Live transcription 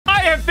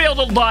have failed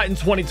a lot in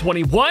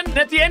 2021, and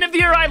at the end of the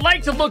year, I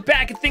like to look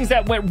back at things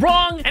that went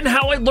wrong and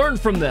how I learned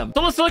from them.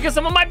 So let's look at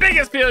some of my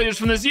biggest failures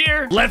from this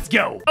year. Let's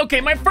go. Okay,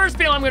 my first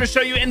fail I'm going to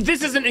show you, and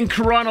this isn't in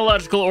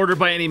chronological order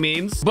by any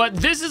means, but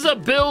this is a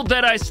build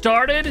that I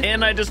started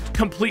and I just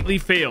completely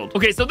failed.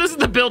 Okay, so this is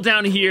the build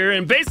down here,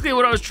 and basically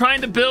what I was trying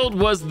to build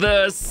was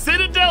the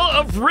Citadel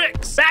of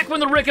Ricks. Back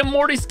when the Rick and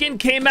Morty skin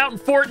came out in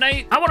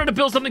Fortnite, I wanted to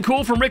build something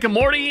cool from Rick and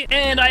Morty,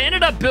 and I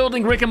ended up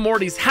building Rick and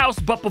Morty's house.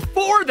 But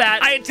before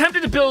that, I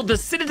attempted to build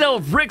the Citadel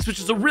of Ricks, which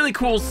is a really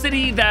cool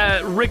city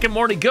that Rick and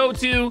Morty go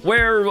to,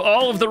 where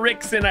all of the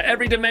Ricks in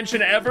every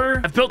dimension ever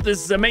have built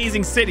this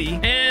amazing city.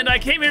 And I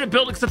came here to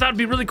build it because I thought it'd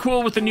be really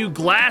cool with the new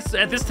glass.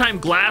 At this time,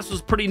 glass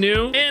was pretty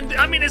new, and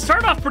I mean, it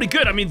started off pretty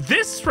good. I mean,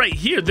 this right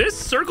here, this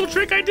circle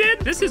trick I did,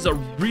 this is a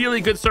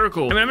really good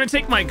circle. I mean, I'm gonna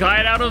take my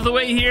guide out of the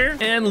way here,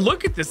 and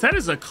look at this. That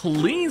is a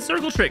clean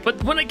circle trick.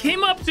 But when I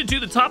came up to do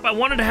the top, I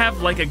wanted to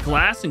have like a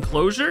glass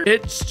enclosure.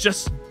 It's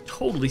just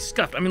totally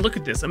scuffed. I mean, look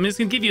at this. I mean, it's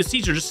gonna give you a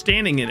seizure just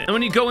standing in it. And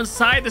when you go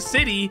inside the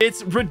city,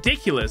 it's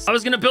ridiculous. I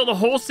was gonna build a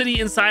whole city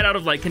inside out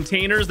of like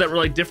containers that were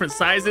like different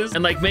sizes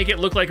and like make it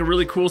look like a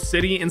really cool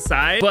city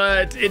inside,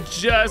 but it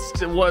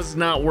just was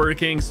not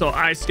working, so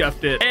I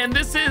scuffed it. And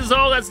this is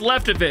all that's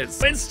left of it.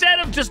 So instead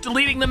of just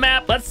deleting the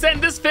map, let's send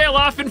this fail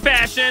off in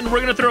fashion. We're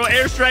gonna throw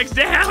airstrikes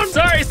down.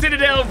 Sorry,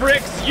 Citadel of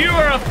Ricks, you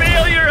are a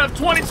failure of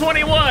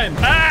 2021.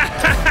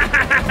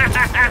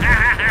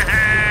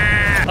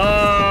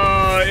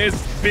 Oh,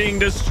 it's being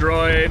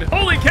destroyed.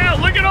 Holy cow,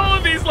 look at all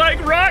of these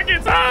like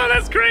rockets. Oh,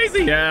 that's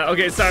crazy. Yeah,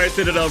 okay, sorry,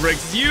 Citadel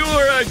Ricks. You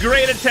were a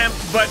great attempt,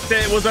 but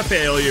it was a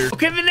failure.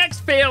 Okay, the next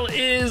fail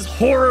is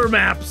horror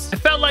maps. I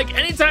felt like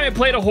anytime I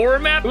played a horror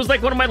map, it was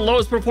like one of my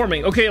lowest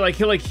performing. Okay, like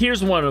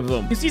here's one of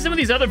them. You see some of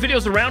these other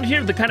videos around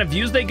here, the kind of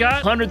views they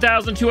got?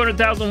 100,000,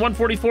 200,000,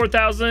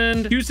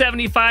 144,000,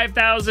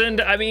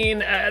 275,000. I mean,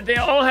 they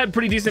all had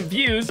pretty decent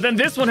views. But then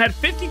this one had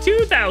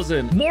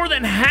 52,000, more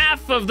than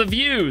half of the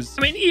views.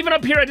 I mean, even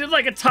up here, I did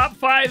like a top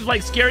 5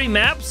 like scary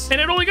maps, and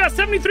it only got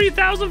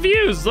 73,000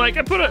 views. Like,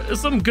 I put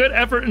some good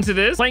effort into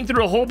this, playing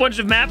through a whole bunch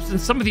of maps,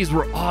 and some of these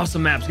were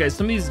awesome maps, guys.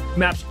 Some of these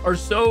maps are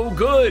so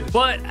good,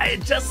 but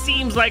it just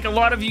seems like a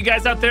lot of you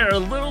guys out there are a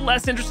little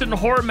less interested in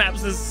horror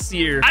maps this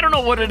year. I don't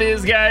know what it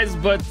is, guys,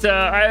 but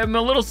I am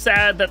a little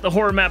sad that the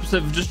horror maps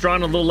have just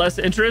drawn a little less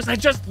interest. I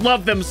just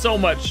love them so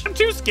much. I'm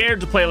too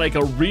scared to play like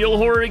a real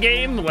horror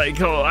game.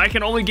 Like, oh, I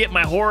can only get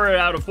my horror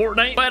out of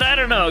Fortnite, but I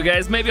don't know,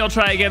 guys. Maybe I'll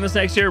try again this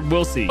next year.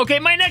 We'll see. Okay,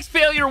 my next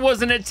failure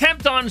was an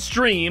attempt on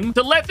stream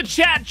to let the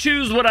chat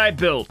choose what I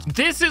built.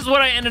 This is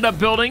what I ended up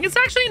building. It's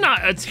actually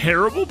not a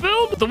terrible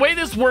build. The way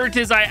this worked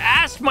is I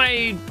asked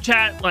my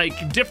chat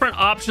like different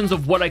options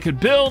of what I could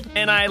build,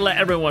 and I let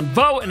everyone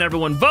vote, and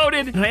everyone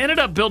voted, and I ended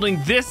up building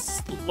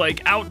this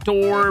like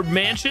outdoor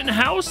mansion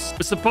house.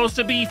 It's supposed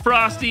to be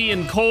frosty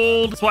and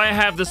cold. That's why I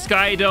have the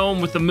sky dome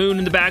with the moon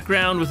in the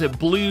background with it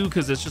blue,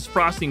 because it's just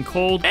frosty and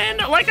cold. And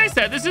like I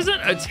said, this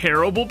isn't a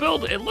terrible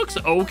build. It looks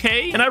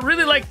okay, and I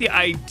really like the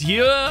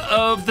idea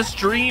of the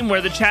stream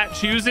where the chat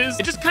chooses.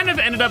 It just kind of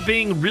ended up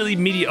being really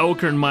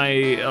mediocre in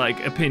my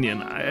like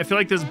opinion. I feel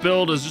like this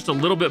build is just a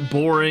little bit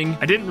boring.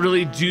 I didn't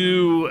really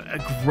do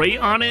great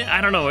on it. I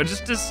don't know. It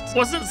just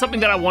wasn't something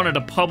that I wanted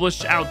to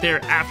publish out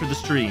there after the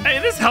stream. Hey,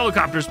 this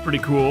helicopter is pretty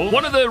cool.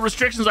 One of the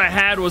restrictions I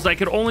had was I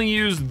could only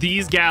use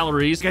these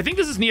galleries. I think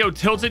this is Neo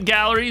Tilted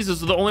galleries.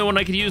 This is the only one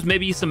I could use.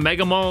 Maybe some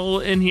Mega Mall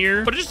in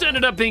here, but it just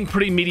ended up being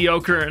pretty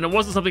mediocre, and it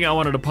wasn't something I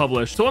wanted to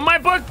publish. So in my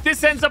book,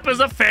 this ends up as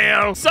a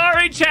fail.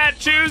 Sorry, chat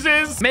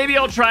chooses. Maybe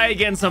I'll try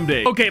again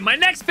someday. Okay, my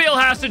next fail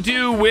has to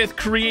do with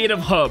creative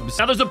hubs.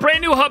 Now, there's a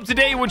brand new hub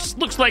today, which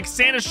looks like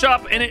Santa's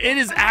shop, and it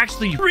is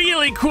actually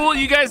really cool.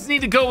 You guys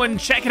need to go and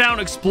check it out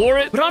and explore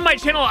it. But on my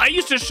channel, I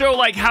used to show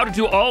like how to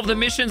do all of the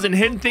missions and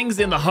hidden things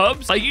in the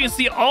hubs. Like, you can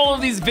see all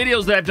of these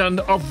videos that I've done,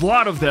 a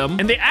lot of them,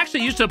 and they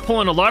actually used to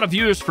pull in a lot of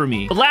viewers for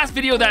me. The last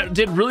video that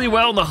did really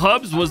well in the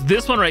hubs was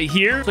this one right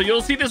here. So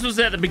you'll see this was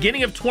at the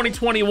beginning of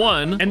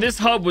 2021, and this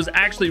hub was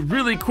actually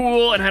really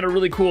cool and had a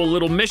really cool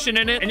little mission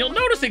in it. And you'll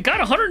notice it got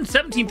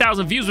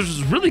 117,000 views, which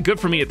is really good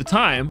for me at the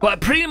time.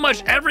 But pretty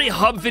much every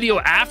hub video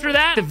after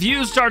that, the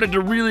views started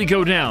to really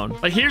go down.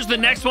 Like, here's the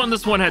next one.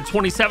 This one had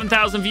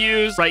 27,000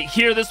 views. Right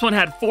here, this one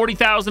had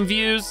 40,000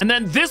 views. And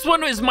then this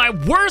one is my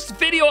worst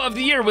video of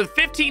the year with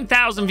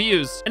 15,000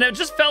 views. And it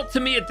just felt to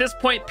me at this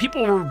point,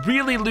 people were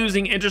really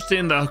losing interest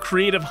in the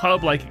creative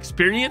hub like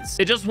experience.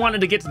 They just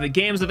wanted to get to the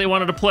games that they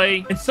wanted to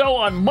play. And so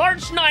on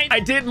March 9th, I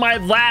did my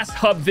last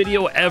hub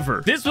video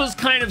ever. This was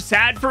kind of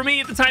sad for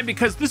me at the time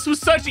because this was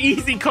such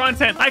easy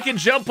content. I could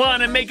jump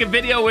on and make a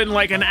video in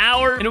like an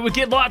hour and it would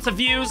get lots of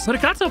views, but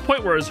it got to a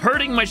point where it was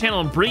hurting my channel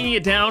and bringing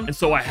it down, and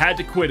so I had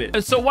to quit it.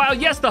 And so while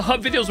yes, the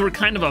hub videos were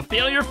kind of a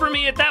failure for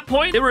me at that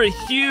point. They were a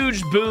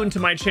huge boon to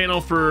my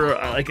channel for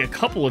like a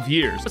couple of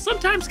years. But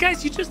sometimes,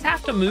 guys, you just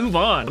have to move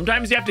on.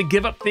 Sometimes you have to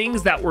give up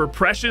things that were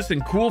precious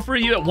and cool for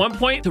you at one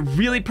point to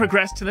really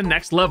progress to the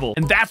next level.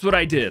 And that's what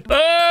I did.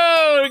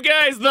 Oh,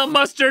 guys, the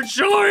mustard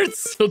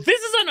shorts. So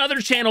this is another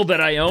channel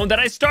that I own that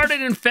I started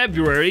in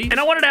February, and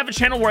I wanted to have a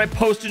channel where I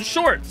posted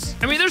shorts.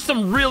 I mean, there's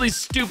some really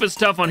stupid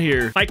stuff on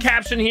here. My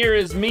caption here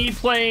is me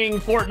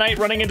playing Fortnite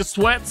running into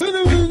sweats.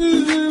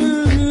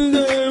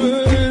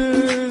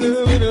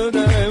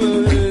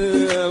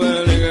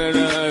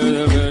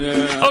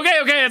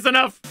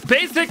 Enough.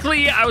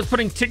 Basically, I was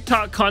putting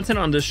TikTok content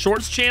on the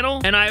Shorts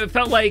channel, and I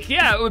felt like,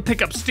 yeah, it would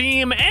pick up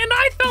steam, and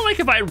I felt like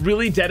if I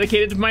really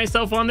dedicated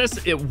myself on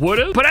this, it would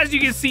have. But as you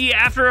can see,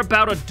 after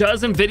about a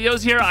dozen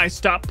videos here, I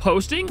stopped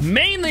posting,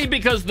 mainly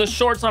because the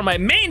shorts on my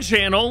main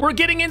channel were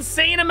getting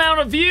insane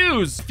amount of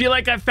views. Feel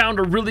like I found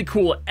a really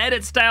cool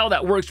edit style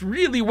that works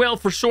really well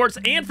for shorts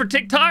and for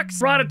TikToks.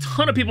 Brought a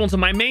ton of people into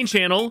my main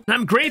channel, and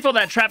I'm grateful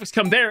that traffic's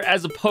come there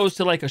as opposed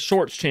to like a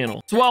shorts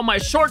channel. So while my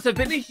shorts have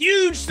been a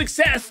huge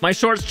success, my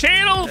shorts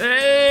channel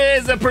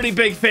is a pretty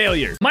big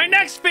failure. My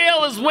next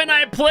fail is when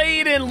I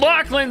played in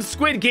Lachlan's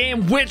Squid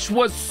Game, which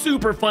was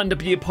super fun to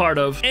be a part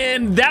of.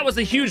 And that was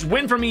a huge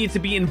win for me to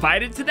be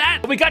invited to that.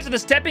 But we got to the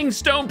stepping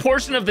stone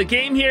portion of the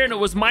game here, and it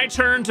was my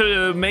turn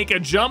to make a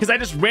jump because I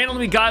just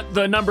randomly got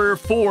the number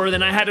 4.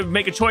 Then I had to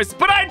make a choice,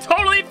 but I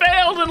totally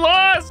failed and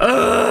lost.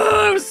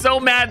 I was so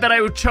mad that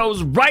I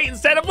chose right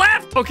instead of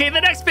left. Okay,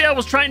 the next fail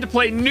was trying to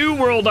play New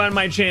World on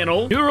my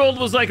channel. New World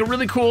was like a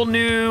really cool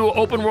new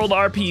open world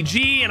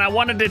RPG, and I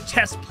wanted to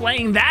test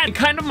playing that. And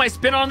kind of my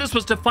spin on this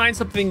was to find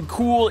something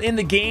cool in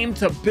the game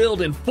to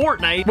build in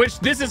Fortnite, which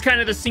this is kind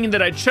of the scene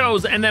that I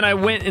chose. And then I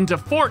went into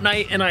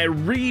Fortnite and I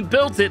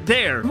rebuilt it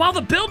there. And while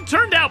the build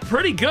turned out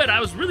pretty good, I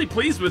was really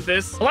pleased with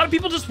this. A lot of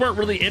people just weren't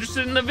really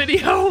interested in the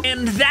video,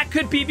 and that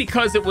could be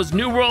because it was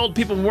New World.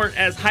 People weren't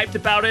as hyped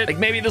about it. Like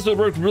maybe this would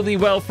work really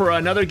well for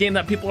another game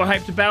that people are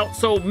hyped about.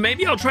 So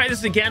maybe I'll try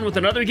this again with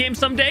another game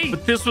someday.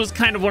 But this was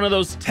kind of one of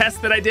those tests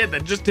that I did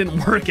that just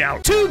didn't work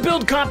out. 2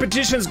 build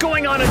competitions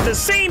going on at the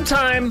same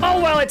time,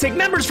 all while I take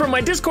members from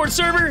my Discord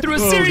server through a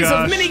series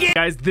of mini games.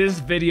 Guys, this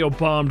video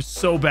bombed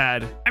so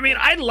bad. I mean,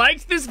 I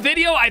liked this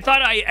video. I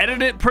thought I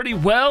edited it pretty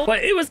well,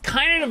 but it was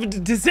kind of a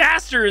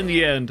disaster in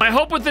the end. My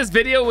hope with this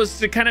video was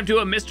to kind of do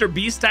a Mr.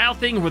 Beast style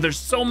thing where there's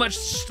so much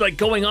like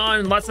going on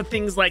and lots of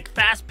things like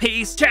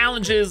fast-paced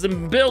challenges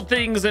and build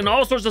things and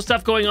all sorts of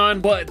stuff going on,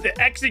 but the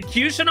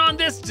execution on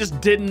this just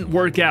didn't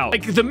work out.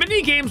 Like the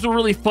mini games were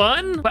really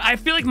fun, but I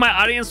feel like my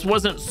audience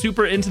wasn't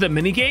super into the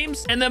mini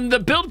games, and then the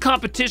build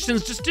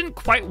competitions just didn't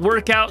quite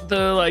work out.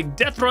 The like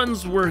death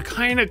runs were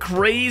kind of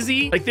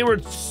crazy. Like they were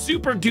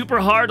super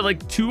duper hard,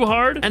 like too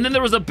hard. And then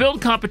there was a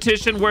build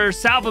competition where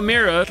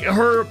Salvamira,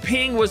 her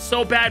ping was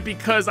so bad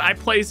because I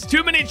placed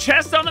too many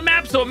chests on the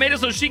map, so it made it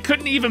so she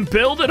couldn't even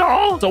build at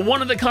all. So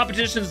one of the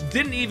competitions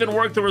didn't even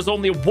work. There was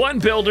only one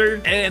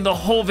builder, and the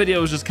whole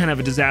video was just kind of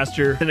a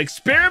disaster. An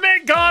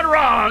experiment gone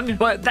wrong,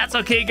 but that's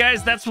okay,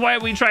 guys. That's why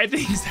we try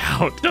things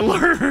out, to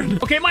learn.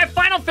 Okay, my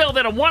final fail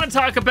that I want to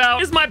talk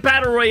about is my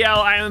battle royale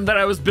island that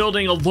I was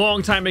building a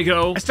long time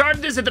ago. I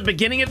started this at the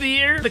beginning of the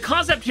year. The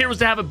concept here was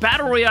to have a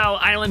battle royale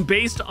island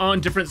based on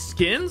different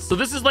skins. So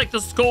this is like the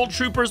Skull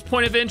Trooper's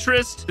point of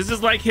interest. This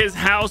is like his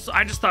house.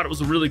 I just thought it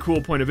was a really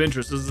cool point of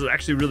interest. This is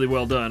actually really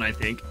well done, I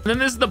think. And then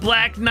this is the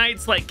Black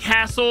Knight's like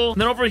castle.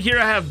 And then over here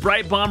I have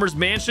Bright Bomber's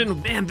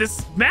mansion. Man,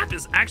 this map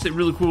is actually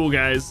really cool,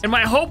 guys. And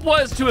my hope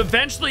was to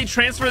eventually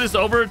transfer this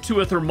over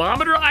to a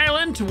thermometer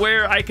island to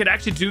where I could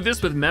actually do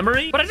this with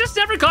memory. But I just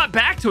never got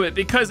back to it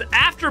because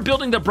after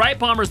building the Bright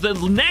Bombers, the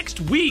next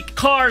week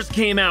cars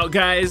came out,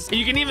 guys.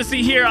 You can even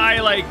see here I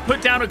like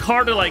put down a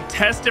car to like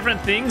test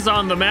different things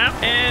on the map,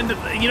 and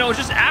you know,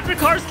 just after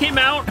cars came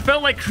out, I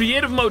felt like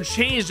creative mode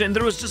changed and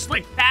there was just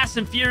like Fast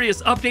and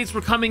Furious updates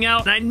were coming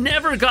out, and I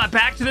never got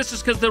back to this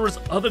just because there was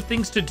other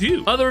things to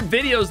do, other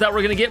videos that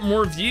were gonna get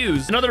more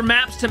views and other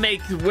maps to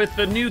make with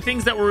the new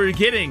things that we were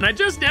getting, and I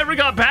just never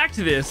got back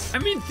to this. I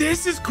mean,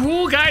 this is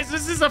cool, guys.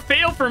 This is a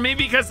fail for me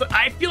because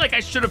I feel like I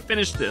should have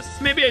finished this.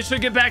 Maybe I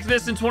should get back to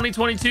this in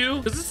 2022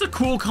 because this is a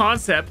cool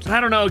concept. I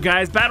don't know,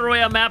 guys. Battle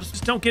Royale maps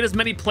just don't get as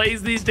many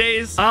plays these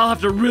days. I'll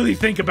have to really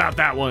think about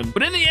that one.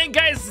 But in the end,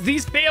 guys,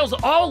 these fails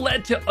all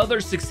led to other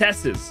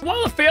successes.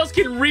 While the fails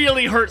can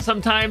really hurt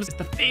sometimes, it's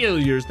the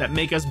failures that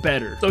make us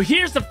better. So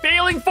here's the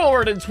failing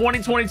forward in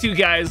 2022,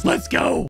 guys. Let's go.